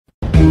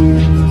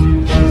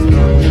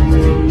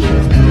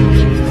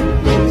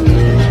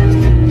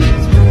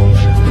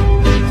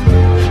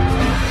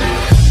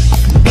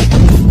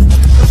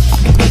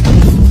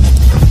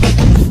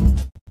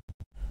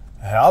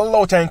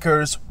Hello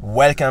tankers,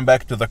 welcome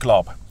back to the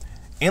club.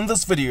 In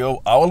this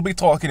video I will be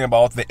talking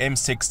about the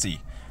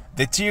M60,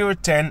 the tier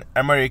 10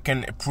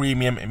 American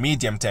premium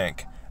medium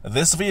tank.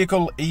 This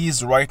vehicle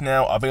is right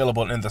now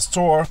available in the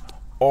store,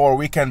 or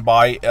we can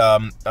buy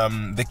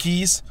the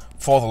keys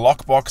for the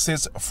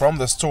lockboxes from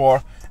the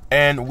store,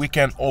 and we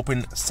can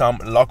open some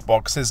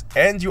lockboxes,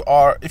 and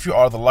if you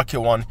are the lucky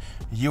one,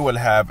 you will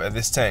have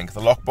this tank.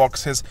 The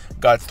lockboxes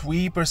got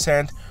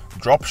 3%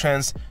 drop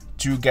chance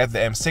to get the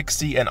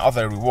M60 and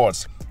other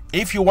rewards.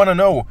 If you want to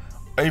know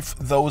if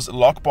those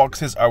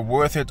lockboxes are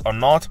worth it or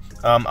not,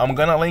 I'm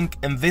gonna link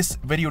in this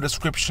video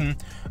description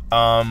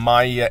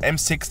my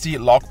M60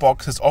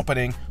 lockboxes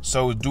opening,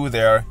 so do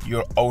there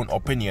your own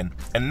opinion.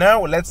 And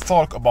now let's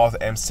talk about the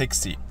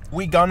M60.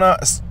 We're gonna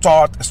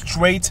start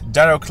straight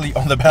directly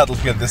on the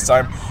battlefield this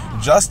time,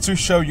 just to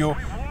show you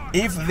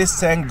if this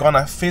tank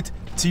gonna fit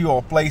to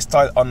your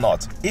playstyle or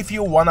not. If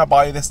you wanna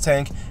buy this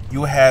tank,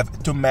 you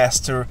have to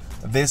master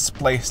this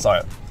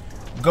playstyle.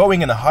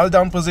 Going in a hull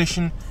down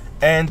position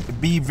and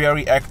be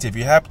very active.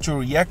 You have to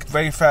react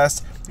very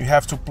fast, you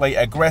have to play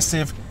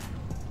aggressive.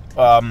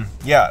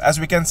 Yeah, as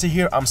we can see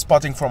here, I'm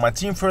spotting for my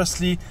team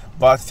firstly,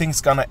 but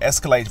things gonna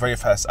escalate very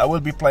fast. I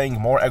will be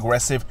playing more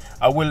aggressive.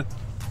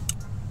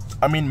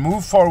 I mean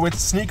move forward,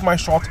 sneak my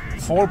shot,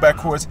 fall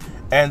backwards,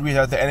 and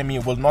the enemy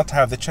will not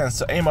have the chance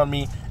to aim on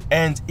me.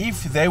 And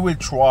if they will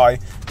try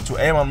to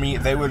aim on me,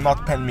 they will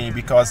not pen me,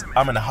 because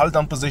I'm in a hull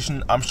down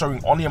position. I'm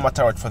showing only my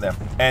turret for them,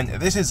 and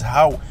this is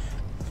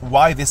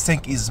why this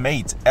tank is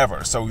made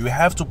ever. So you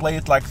have to play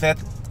it like that.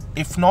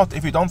 If not,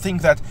 if you don't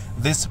think that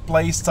this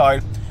play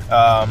style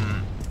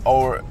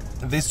or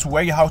this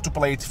way how to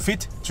play it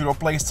fit to your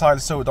play style,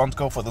 so don't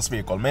go for this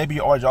vehicle. Maybe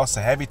you are just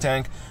a heavy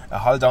tank, a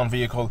hull down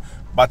vehicle,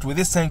 but with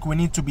this tank we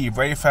need to be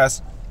very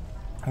fast.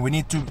 We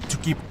need to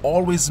keep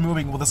always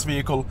moving with this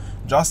vehicle.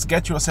 Just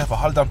get yourself a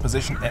hull down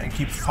position and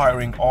keep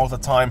firing all the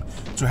time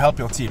to help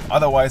your team.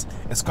 Otherwise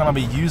it's gonna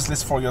be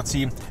useless for your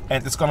team,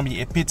 and it's gonna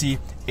be a pity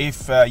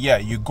if yeah,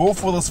 you go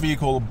for this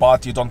vehicle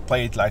but you don't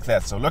play it like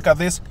that. So look at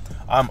this,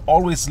 I'm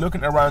always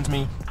looking around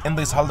me in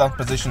this hull down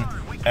position,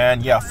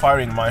 and yeah,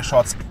 firing my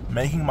shots,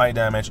 making my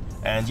damage,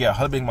 and yeah,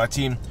 helping my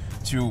team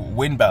to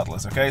win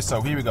battles. Okay,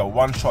 so here we go,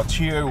 one shot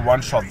here,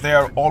 one shot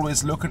there,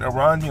 always looking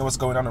around me, what's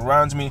going on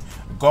around me,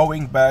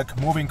 going back,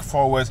 moving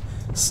forward,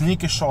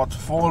 sneak a shot,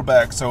 fall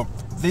back. So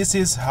this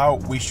is how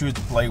we should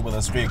play with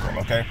this vehicle.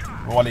 Okay,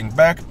 rolling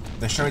back,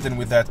 the Sheridan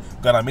with that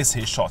gonna miss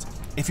his shot.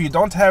 If you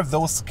don't have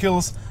those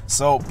skills,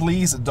 so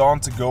please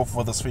don't go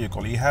for this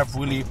vehicle. You have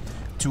really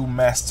to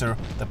master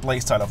the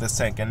playstyle of this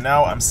tank. And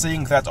now I'm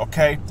seeing that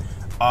okay,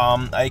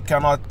 I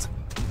cannot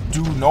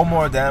do no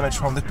more damage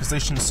from this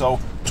position, so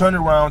turn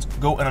around,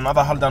 go in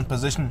another hull down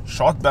position,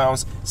 shot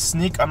bounce,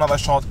 sneak another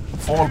shot,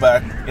 fall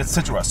back,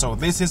 etc. So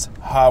this is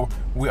how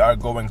we are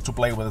going to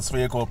play with this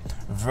vehicle.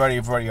 Very,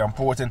 very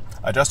important.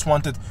 I just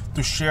wanted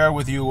to share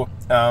with you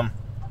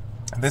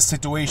this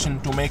situation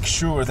to make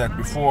sure that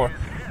before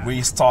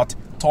we start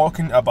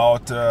talking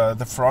about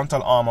the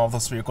frontal armor of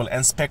this vehicle,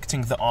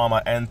 inspecting the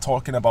armor, and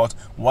talking about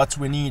what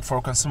we need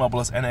for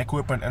consumables and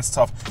equipment and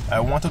stuff,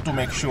 I wanted to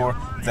make sure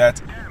that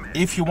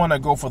if you want to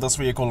go for this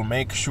vehicle,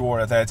 make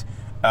sure that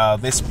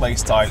this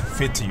playstyle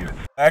fit to you.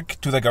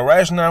 Back to the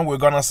garage now, we're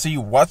gonna see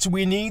what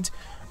we need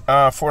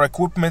for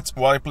equipment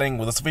while playing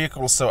with this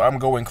vehicle. So I'm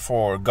going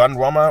for gun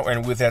rammer,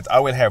 and with that I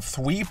will have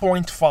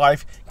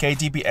 3.5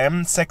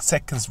 kdpm, 6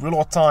 seconds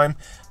reload time,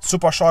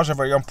 supercharger,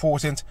 very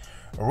important,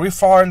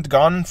 refined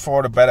gun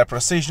for the better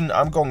precision.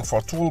 I'm going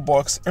for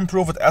toolbox,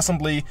 improved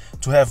assembly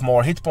to have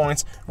more hit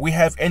points. We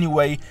have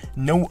anyway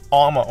no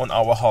armor on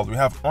our hull, we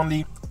have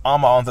only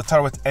armor on the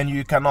turret, and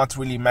you cannot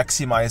really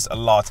maximize a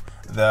lot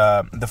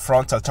the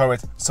frontal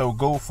turret, so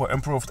go for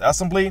improved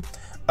assembly,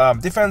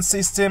 defense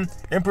system,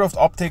 improved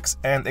optics,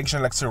 and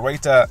external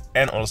accelerator,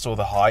 and also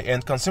the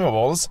high-end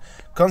consumables.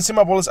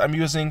 I'm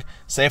using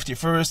safety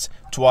first,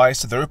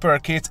 twice the repair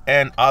kit,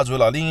 and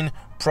adrenaline.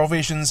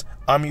 Provisions,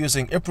 I'm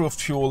using improved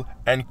fuel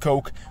and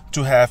coke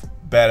to have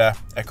better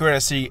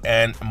accuracy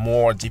and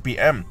more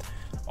DPM.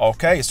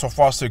 Okay, so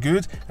far so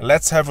good.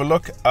 Let's have a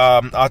look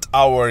at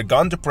our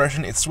gun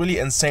depression. It's really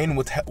insane,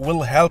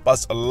 will help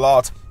us a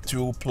lot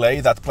to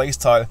play that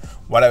playstyle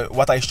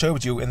what I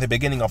showed you in the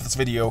beginning of this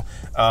video,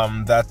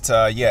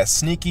 yeah,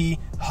 sneaky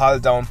hull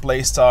down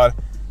playstyle.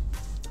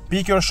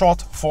 Peek your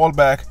shot, fall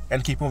back,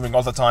 and keep moving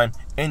all the time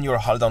in your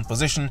hull down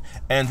position,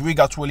 and we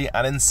got really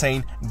an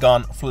insane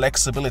gun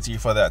flexibility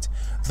for that.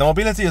 The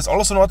mobility is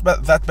also not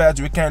that bad.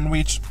 We can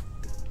reach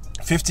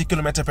 50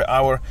 km per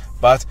hour,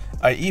 but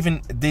I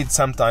even did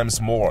sometimes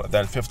more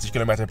than 50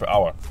 km per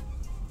hour.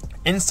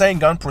 Insane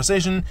gun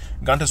precision,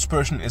 gun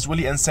dispersion is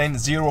really insane,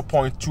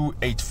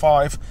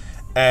 0.285,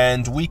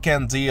 and we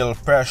can deal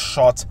per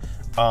shot,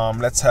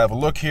 let's have a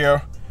look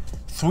here,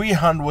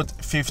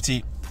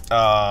 350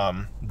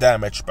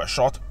 damage per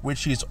shot,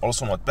 which is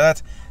also not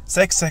bad.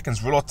 6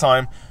 seconds reload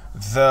time,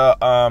 the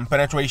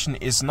penetration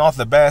is not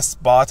the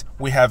best, but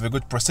we have a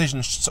good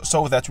precision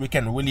so that we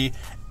can really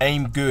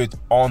aim good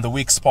on the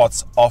weak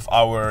spots of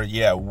our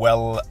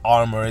well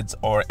armored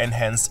or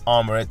enhanced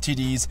armored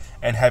TDs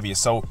and heavies.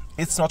 So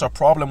it's not a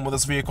problem with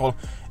this vehicle.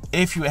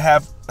 If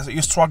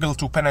you struggle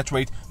to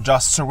penetrate,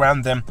 just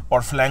surround them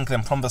or flank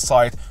them from the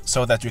side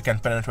so that you can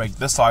penetrate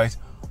the side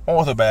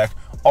or the back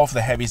of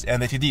the heavies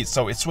and the TDs.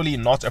 So it's really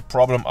not a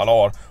problem at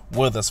all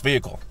with this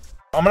vehicle.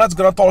 I'm not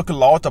gonna talk a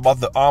lot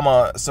about the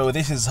armor, so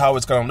this is how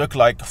it's gonna look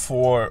like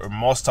for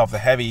most of the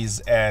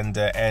heavies and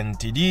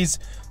TDs.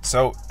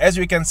 So as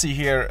you can see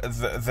here,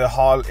 the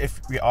hull,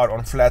 if we are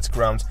on flat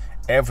ground,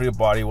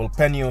 everybody will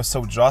pen you.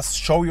 So just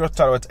show your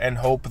turret and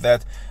hope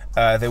that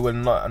they will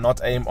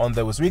not aim on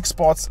those weak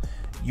spots.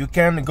 You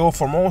can go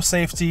for more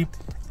safety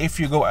if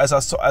you go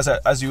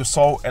as you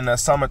saw in a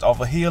summit of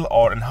a hill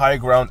or in high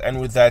ground,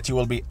 and with that you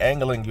will be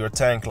angling your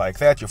tank like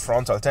that, your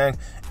frontal tank,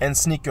 and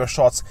sneak your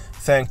shots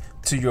thanks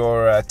to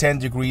your 10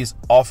 degrees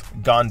of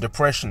gun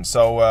depression.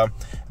 So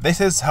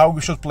this is how we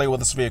should play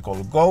with this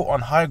vehicle. Go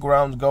on high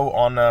ground, go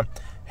on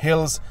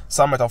hills,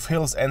 summit of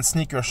hills, and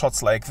sneak your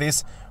shots like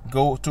this.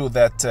 Go to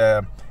that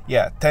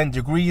 10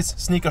 degrees,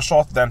 sneak a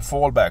shot, then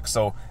fall back.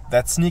 So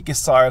that sneaky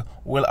style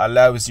will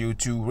allows you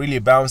to really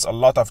bounce a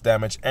lot of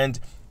damage and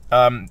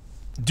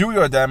do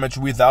your damage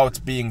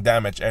without being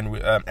damaged,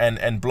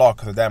 and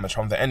block the damage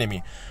from the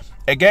enemy.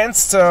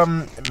 Against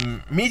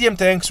medium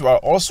tanks, we are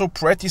also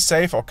pretty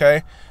safe,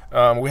 okay?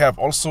 We have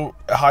also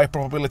a high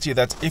probability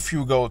that if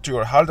you go to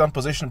your hull down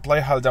position, play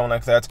hull down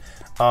like that,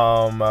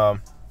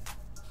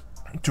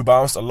 to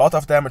bounce a lot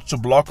of damage, to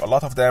block a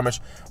lot of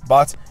damage.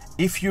 But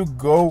if you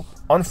go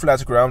on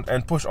flat ground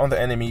and push on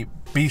the enemy,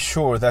 be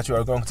sure that you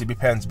are going to be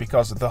penned,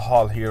 because the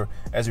hull here,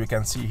 as we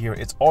can see here,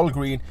 it's all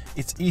green.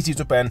 It's easy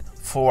to pen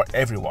for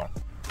everyone.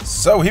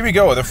 So here we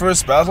go. The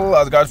first battle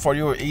I've got for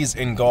you is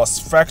in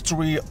Ghost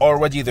Factory.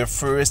 Already the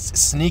first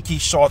sneaky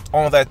shot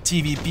on that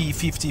TVP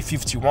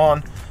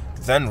 5051.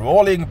 Then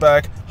rolling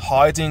back,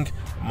 hiding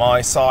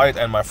my side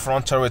and my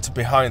front turret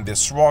behind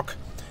this rock.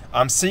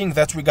 I'm seeing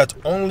that we got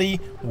only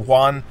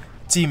one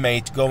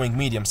teammate going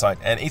medium side,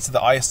 and it's the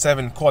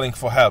I7 calling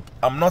for help.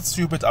 I'm not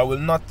stupid. I will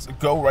not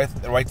go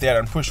right there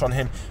and push on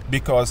him,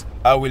 because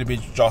I will be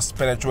just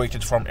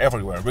penetrated from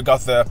everywhere. We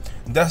got the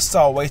Death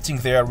Star waiting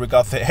there, we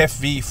got the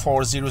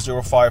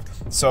FV4005,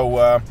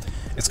 so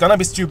it's gonna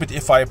be stupid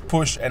if I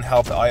push and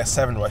help the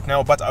IS-7 right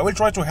now, but I will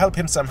try to help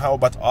him somehow,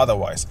 but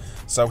otherwise.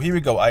 So here we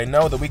go. I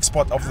know the weak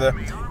spot of the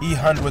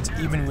E100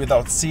 even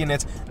without seeing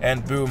it,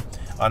 and boom,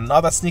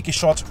 another sneaky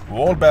shot,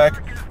 roll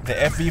back. The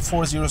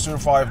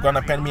FV4005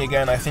 gonna pen me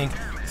again, I think.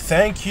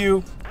 Thank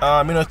you,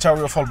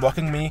 Minotauro, for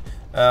blocking me.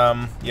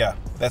 Yeah,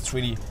 that's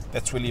really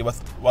what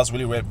was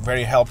really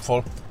very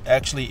helpful.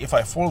 Actually, if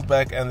I fall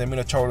back and the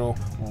Minotauro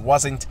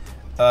wasn't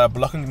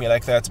blocking me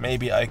like that,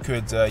 maybe I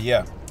could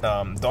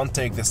don't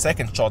take the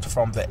second shot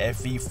from the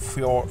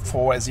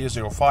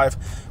FV4005.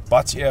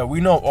 But yeah,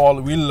 we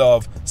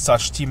love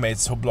such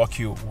teammates who block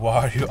you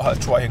while you are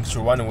trying to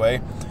run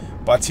away.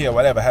 But yeah,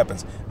 whatever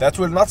happens, that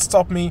will not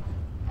stop me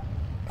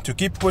to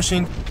keep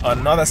pushing.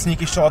 Another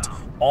sneaky shot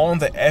on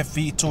the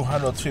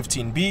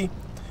FV215B.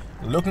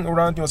 Looking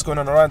around me, what's going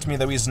on around me,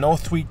 there is no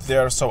threat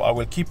there, so I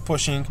will keep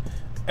pushing.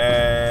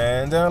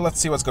 And let's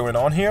see what's going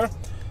on here.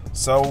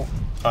 So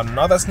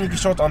another sneaky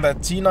shot on that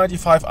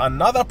T95,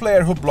 another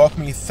player who blocked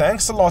me.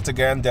 Thanks a lot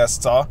again, Death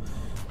Star.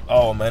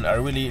 Oh man, I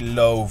really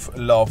love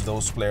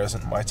those players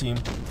in my team.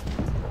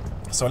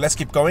 So let's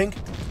keep going.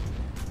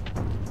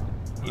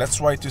 Let's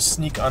try to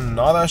sneak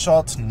another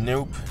shot.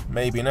 Nope.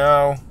 Maybe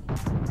now.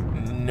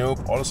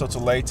 Nope. Also too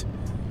late.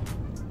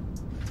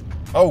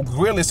 Oh,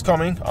 Grill is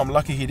coming. I'm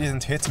lucky he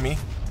didn't hit me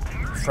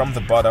from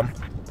the bottom.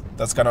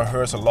 That's gonna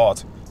hurt a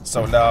lot.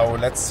 So now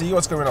let's see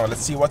what's going on.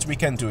 Let's see what we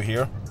can do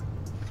here.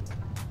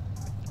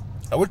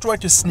 I will try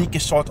to sneak a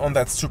shot on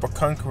that Super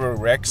Conqueror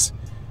Rex.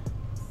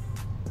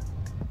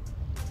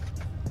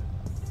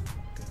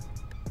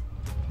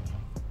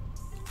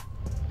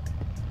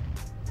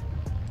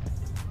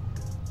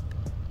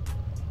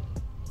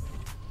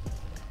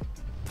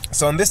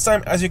 So on this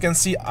time, as you can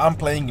see, I'm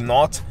playing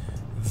not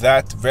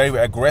that very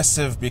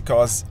aggressive,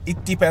 because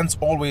it depends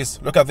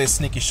always. Look at this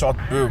sneaky shot,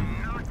 boom,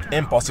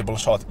 impossible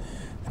shot.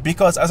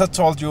 Because as I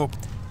told you,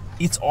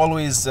 it's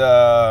always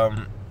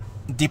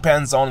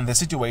depends on the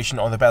situation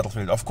on the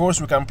battlefield. Of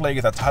course, we can play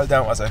that hull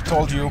down as I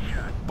told you,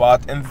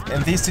 but in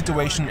this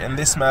situation, in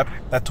this map,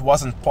 that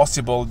wasn't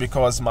possible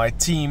because my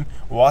team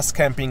was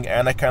camping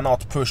and I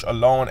cannot push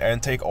alone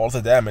and take all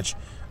the damage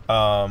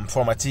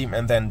for my team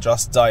and then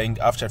just dying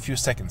after a few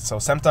seconds. So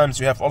sometimes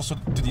you have also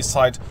to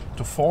decide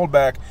to fall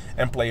back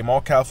and play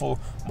more careful,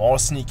 more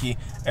sneaky,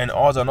 in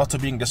order not to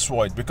being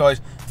destroyed, because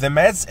the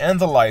meds and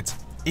the light,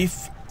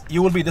 if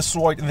you will be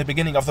destroyed in the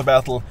beginning of the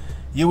battle,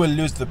 you will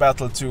lose the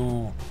battle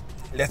to,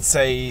 let's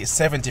say,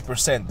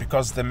 70%,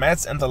 because the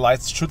meds and the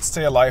lights should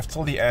stay alive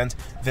till the end.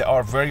 They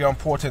are very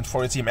important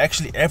for the team.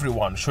 Actually,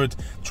 everyone should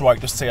try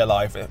to stay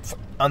alive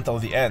until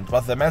the end,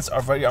 but the meds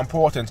are very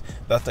important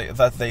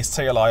that they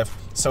stay alive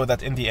so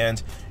that in the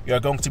end you are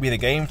going to be the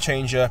game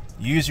changer.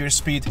 Use your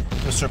speed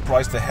to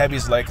surprise the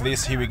heavies like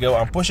this. Here we go.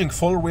 I'm pushing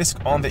full risk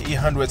on the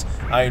E100.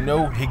 I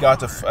know he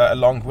got a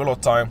long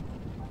reload time,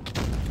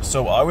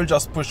 so I will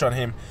just push on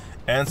him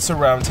and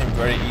surround him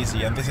very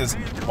easy. And this is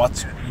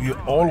what you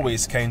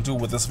always can do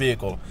with this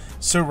vehicle: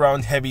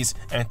 surround heavies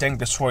and tank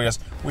destroyers.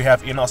 We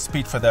have enough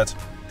speed for that,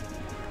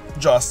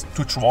 just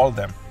to troll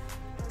them.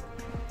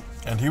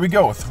 And here we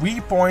go,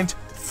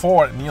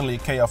 3.4 nearly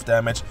K of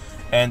damage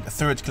and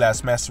third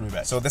class mastery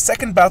badge. So the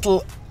second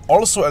battle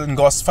also in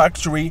Ghost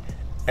Factory,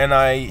 and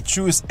I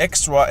choose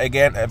extra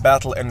again a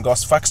battle in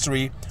Ghost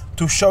Factory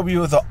to show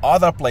you the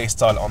other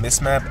playstyle on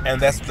this map, and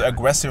that's the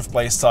aggressive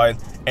playstyle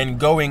and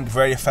going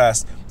very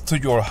fast to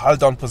your hull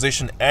down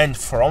position and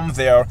from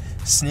there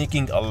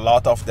sneaking a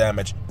lot of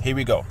damage. Here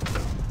we go.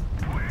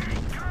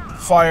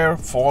 Fire,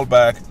 fall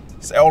back.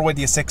 It's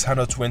already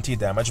 620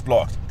 damage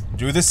blocked.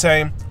 Do the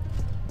same.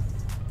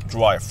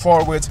 Drive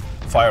forward,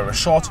 fire a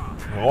shot,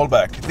 roll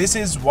back. This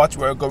is what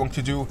we're going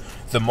to do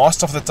the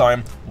most of the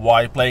time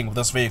while playing with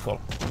this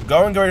vehicle.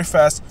 Going very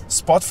fast,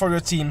 spot for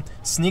your team,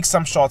 sneak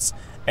some shots,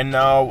 and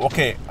now,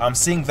 okay, I'm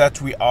seeing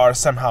that we are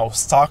somehow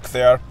stuck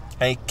there.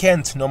 I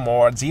can't no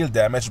more deal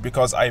damage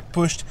because I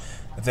pushed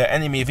the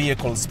enemy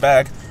vehicles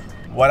back.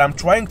 What I'm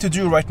trying to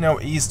do right now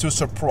is to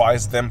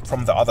surprise them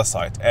from the other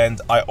side,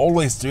 and I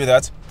always do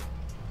that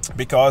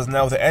because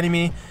now the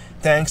enemy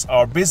tanks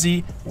are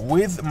busy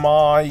with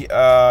my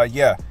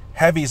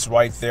heavies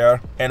right there,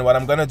 and what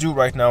I'm gonna do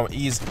right now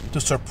is to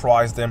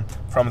surprise them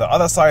from the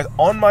other side.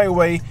 On my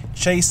way,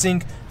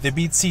 chasing the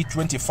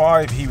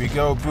BT-25. Here we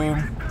go,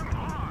 boom,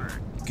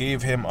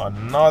 give him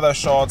another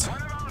shot,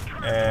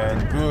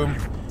 and boom,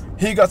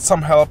 he got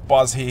some help,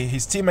 but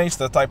his teammates,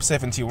 the Type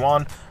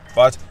 71,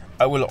 but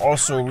I will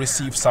also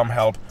receive some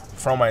help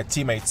from my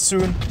teammates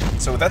soon.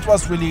 So that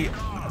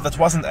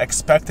wasn't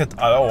expected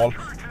at all,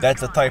 that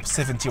the Type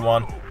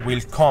 71 will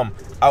come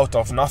out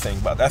of nothing,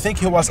 but I think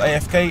he was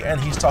AFK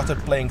and he started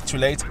playing too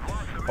late.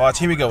 But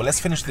here we go, let's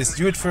finish this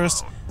dude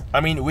first.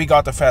 I mean, we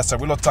got a faster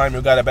reload time,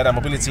 we got a better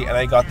mobility, and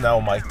I got now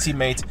my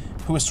teammate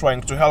who is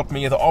trying to help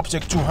me. The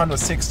object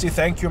 260,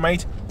 thank you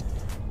mate.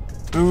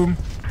 Boom.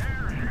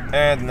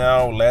 And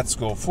now let's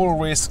go full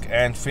risk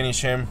and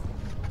finish him.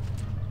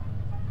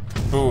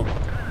 Boom.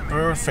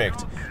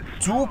 Perfect.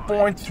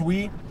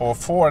 2.3 or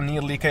 4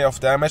 nearly K of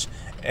damage,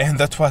 and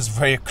that was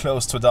very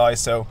close to die,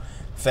 so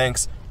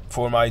thanks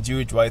for my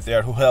dude right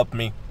there who helped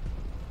me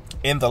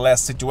in the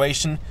last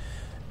situation,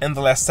 in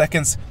the last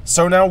seconds.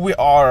 So now we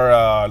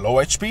are low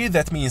HP,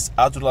 that means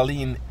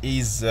adrenaline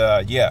is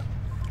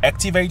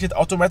activated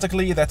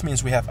automatically. That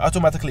means we have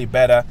automatically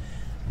better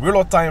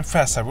reload time,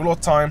 faster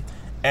reload time,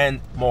 and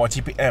more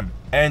TPM,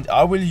 and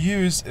I will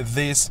use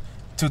this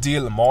to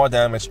deal more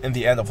damage in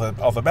the end of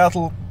the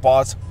battle,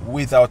 but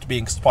without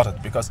being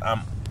spotted, because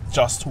I'm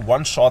just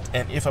one shot,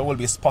 and if I will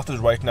be spotted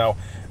right now,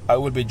 I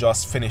will be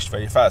just finished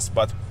very fast.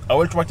 But I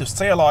will try to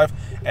stay alive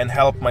and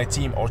help my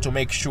team, or to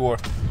make sure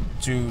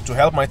to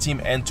help my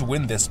team and to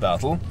win this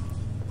battle.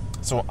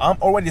 So I'm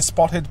already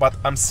spotted, but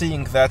I'm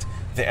seeing that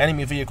the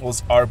enemy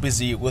vehicles are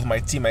busy with my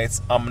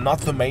teammates. I'm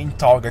not the main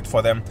target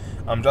for them.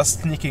 I'm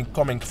just sneaking,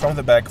 coming from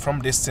the back,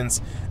 from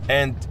distance.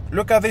 And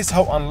look at this,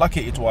 how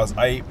unlucky it was.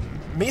 I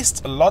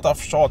missed a lot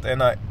of shots,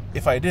 and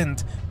if I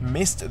didn't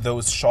missed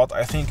those shots,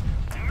 I think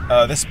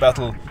this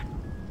battle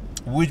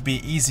would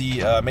be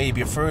easy,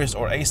 maybe first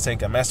or ace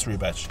tank a mastery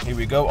badge. Here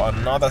we go,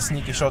 another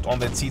sneaky shot on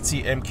the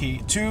TT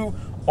MK2.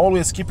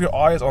 Always keep your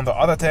eyes on the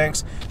other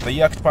tanks. The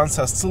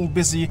Jagdpanzer is still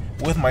busy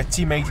with my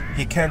teammate.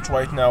 He can't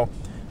right now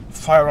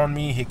fire on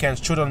me, he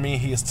can't shoot on me,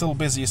 he is still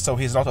busy, so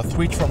he's not a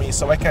threat for me,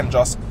 so I can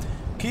just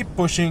keep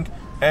pushing.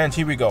 And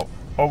here we go,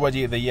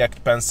 already the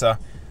Jagdpanzer,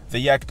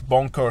 the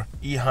Jagdbunker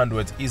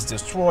E100 is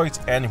destroyed,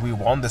 and we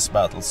won this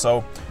battle.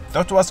 So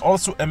that was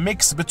also a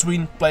mix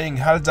between playing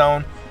hull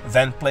down,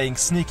 then playing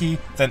sneaky,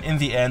 then in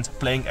the end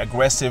playing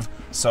aggressive.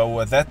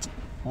 So that's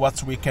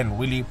what we can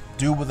really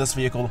do with this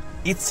vehicle.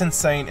 It's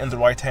insane in the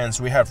right hands.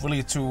 We have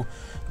really to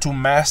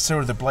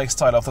master the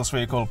playstyle of this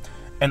vehicle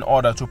in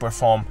order to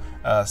perform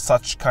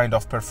such kind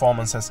of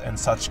performances and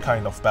such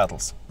kind of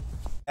battles.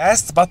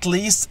 Last but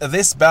least,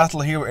 this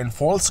battle here in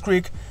Falls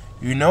Creek.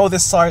 You know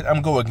this side,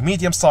 I'm going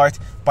medium side,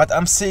 but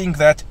I'm seeing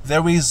that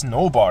there is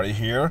nobody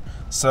here.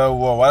 So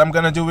what I'm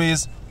gonna do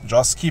is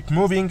just keep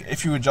moving.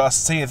 If you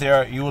just stay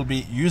there, you will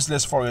be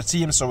useless for your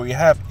team. So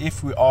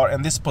if we are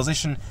in this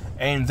position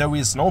and there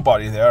is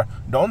nobody there,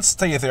 don't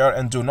stay there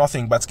and do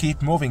nothing, but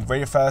keep moving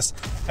very fast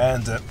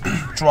and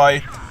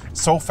try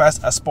so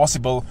fast as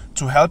possible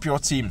to help your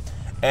team.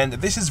 And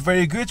this is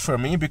very good for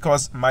me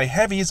because my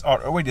heavies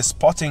are already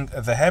spotting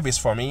the heavies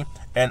for me,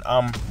 and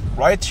I'm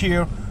right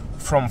here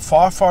from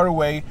far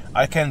away.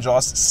 I can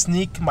just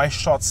sneak my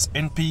shots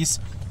in peace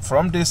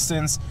from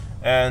distance,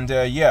 and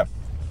yeah,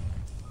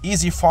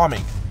 easy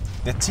farming.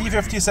 The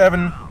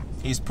T-57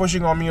 is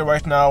pushing on me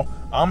right now.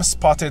 I'm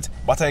spotted,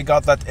 but I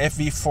got that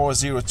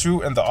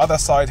FV402 on the other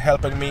side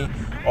helping me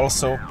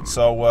also.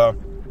 So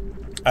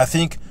I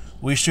think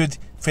we should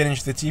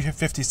finish the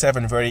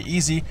T-57 very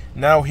easy.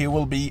 Now he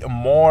will be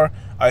more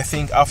I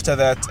think after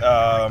that,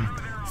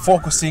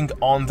 focusing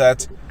on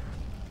that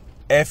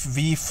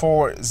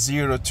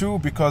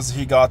FV402, because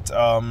he got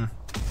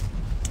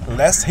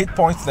less hit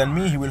points than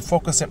me, he will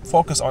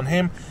focus on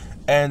him,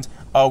 and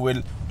I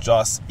will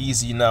just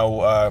easy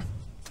now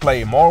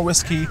play more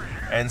risky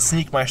and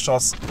sneak my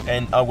shots,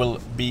 and I will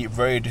be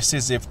very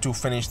decisive to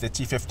finish the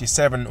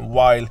T-57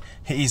 while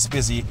he is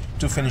busy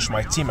to finish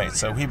my teammate.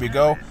 So here we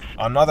go,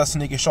 another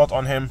sneaky shot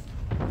on him,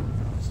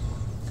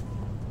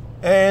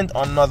 and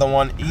another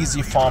one,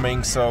 easy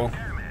farming. So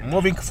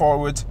moving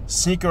forward,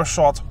 sneaker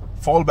shot,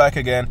 fall back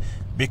again,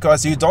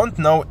 because you don't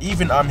know,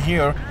 even I'm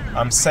here,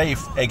 I'm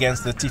safe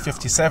against the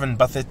T-57,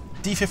 but the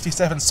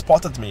T-57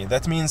 spotted me.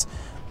 That means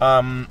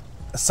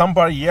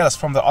somebody else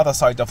from the other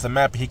side of the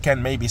map, he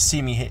can maybe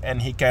see me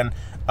and he can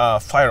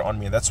fire on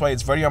me. That's why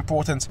it's very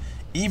important,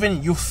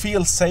 even you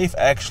feel safe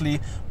actually,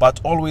 but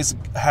always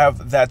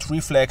have that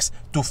reflex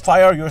to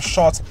fire your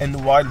shot,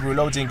 and while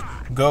reloading,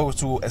 go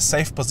to a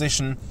safe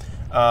position,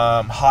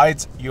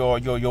 hide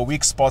your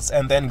weak spots,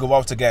 and then go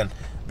out again.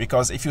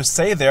 Because if you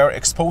stay there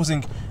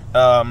exposing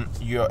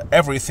your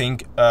everything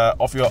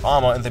of your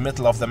armor in the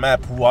middle of the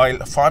map while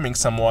farming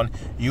someone,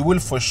 you will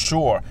for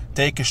sure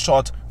take a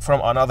shot from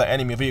another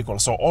enemy vehicle.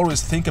 So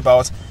always think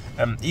about,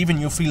 even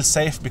you feel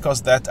safe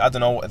because that, I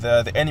don't know,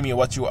 the enemy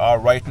what you are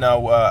right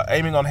now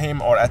aiming on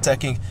him or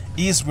attacking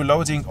is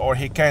reloading, or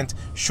he can't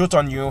shoot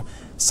on you,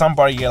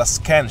 somebody else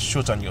can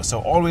shoot on you.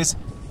 So always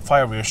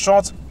fire your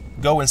shot,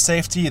 go in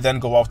safety, then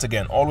go out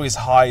again. Always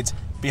hide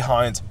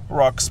behind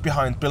rocks,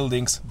 behind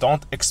buildings.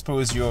 Don't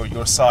expose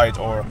your side,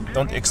 or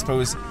don't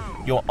expose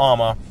your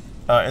armor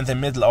in the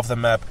middle of the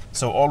map.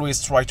 So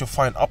always try to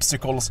find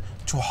obstacles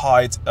to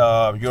hide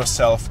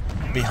yourself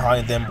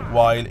behind them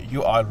while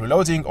you are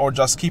reloading, or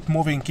just keep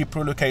moving, keep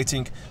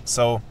relocating,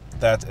 so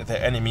that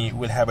the enemy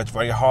will have it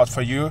very hard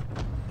for you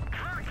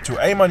to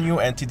aim on you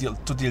and to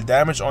deal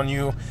damage on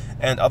you,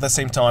 and at the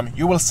same time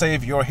you will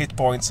save your hit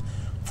points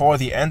for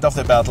the end of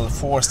the battle,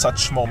 for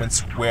such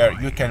moments where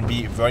you can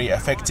be very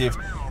effective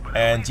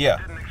and yeah,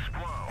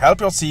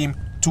 help your team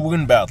to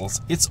win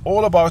battles. It's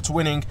all about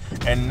winning.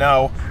 And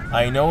now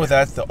I know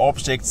that the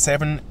object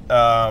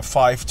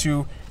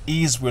 752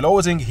 is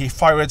reloading. He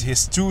fired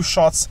his 2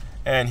 shots,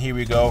 and here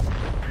we go,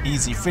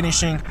 easy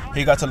finishing.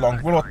 He got a long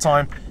reload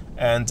time,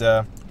 and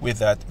with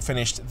that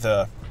finished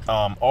the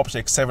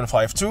object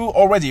 752.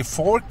 Already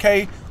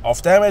 4k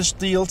of damage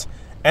dealt,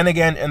 and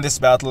again in this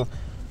battle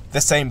the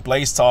same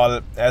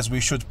playstyle as we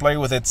should play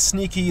with it,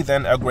 sneaky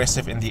then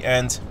aggressive in the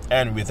end,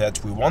 and with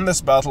that we won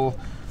this battle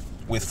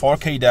with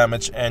 4k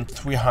damage and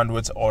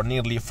 300 or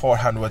nearly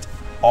 400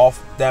 of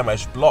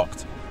damage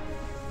blocked.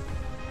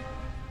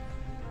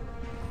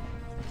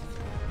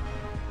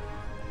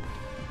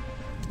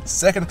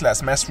 Second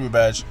class mastery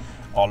badge,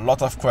 a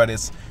lot of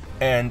credits,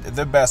 and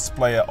the best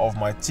player of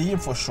my team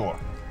for sure.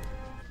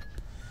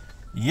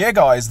 Yeah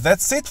guys,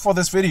 that's it for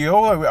this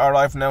video. We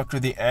arrived now to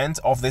the end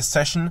of this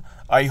session.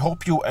 I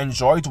hope you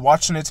enjoyed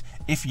watching it.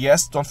 If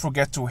yes, don't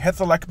forget to hit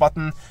the like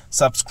button,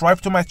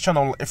 subscribe to my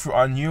channel if you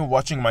are new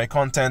watching my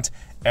content,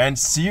 and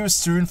see you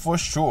soon for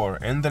sure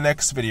in the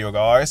next video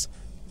guys.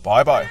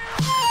 Bye bye.